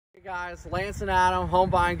Hey guys, Lance and Adam,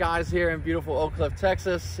 home buying guys here in beautiful Oak Cliff,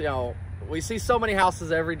 Texas. You know, we see so many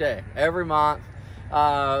houses every day, every month.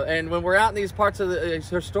 And when we're out in these parts of the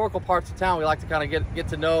historical parts of town, we like to kind of get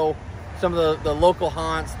to know some of the local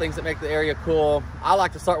haunts, things that make the area cool. I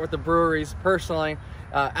like to start with the breweries personally.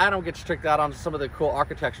 Adam gets tricked out on some of the cool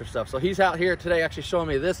architecture stuff. So he's out here today actually showing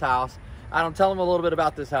me this house. Adam, tell him a little bit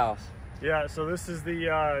about this house. Yeah, so this is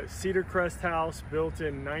the Cedar Crest House, built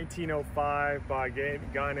in 1905 by a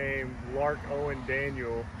guy named Lark Owen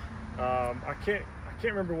Daniel. I can't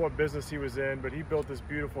remember what business he was in, but he built this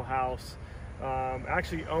beautiful house.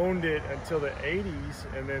 Actually owned it until the 80s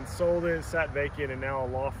and then sold it, sat vacant, and now a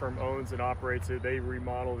law firm owns and operates it. They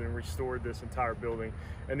remodeled and restored this entire building,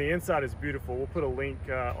 and the inside is beautiful. We'll put a link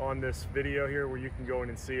on this video here where you can go in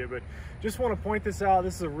and see it, but just want to point this out.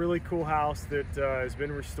 This is a really cool house that has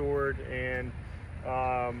been restored and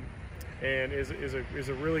is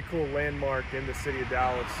a really cool landmark in the city of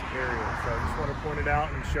Dallas area. So I just want to point it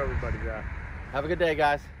out and show everybody that. Have a good day,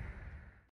 guys.